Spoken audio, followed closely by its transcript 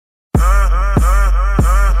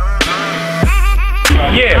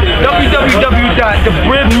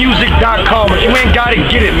www.thebribmusic.com. If you ain't got it,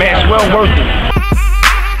 get it, man. It's well worth it.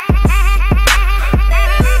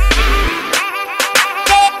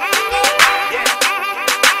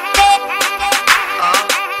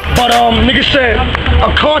 But nigga said,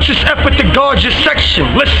 a conscious effort to guard your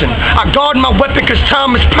section. Listen, I guard my weapon cause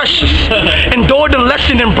time is precious. Endure the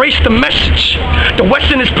lesson, embrace the message. The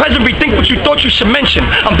Western is present, rethink what you thought you should mention.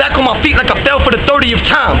 I'm back on my feet like I fell for the 30th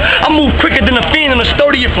time. I move quicker than a fiend on the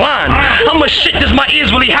 30th line. How much shit does my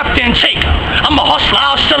ears really have to intake? I'm a hustler,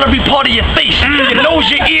 I'll sell every part of your face. Your nose,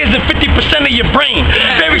 your ears, and 50% of your brain.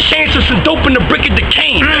 Very chances some dope in the brick of the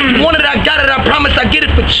cane. You want it, I got it, I promise I get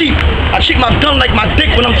it for cheap. I treat my gun like my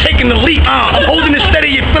dick when I'm taking the leap. I'm holding it steady,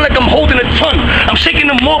 you feel like I'm holding a ton. I'm shaking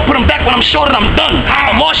them more, put them back when I'm sure that I'm done.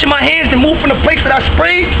 I'm washing my hands and move from the place that I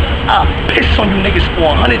sprayed. I'll piss on you niggas for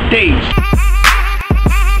 100 days.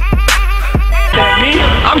 Me?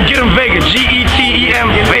 I'm getting VEGA, GET.EM,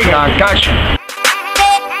 VEGA, I got you.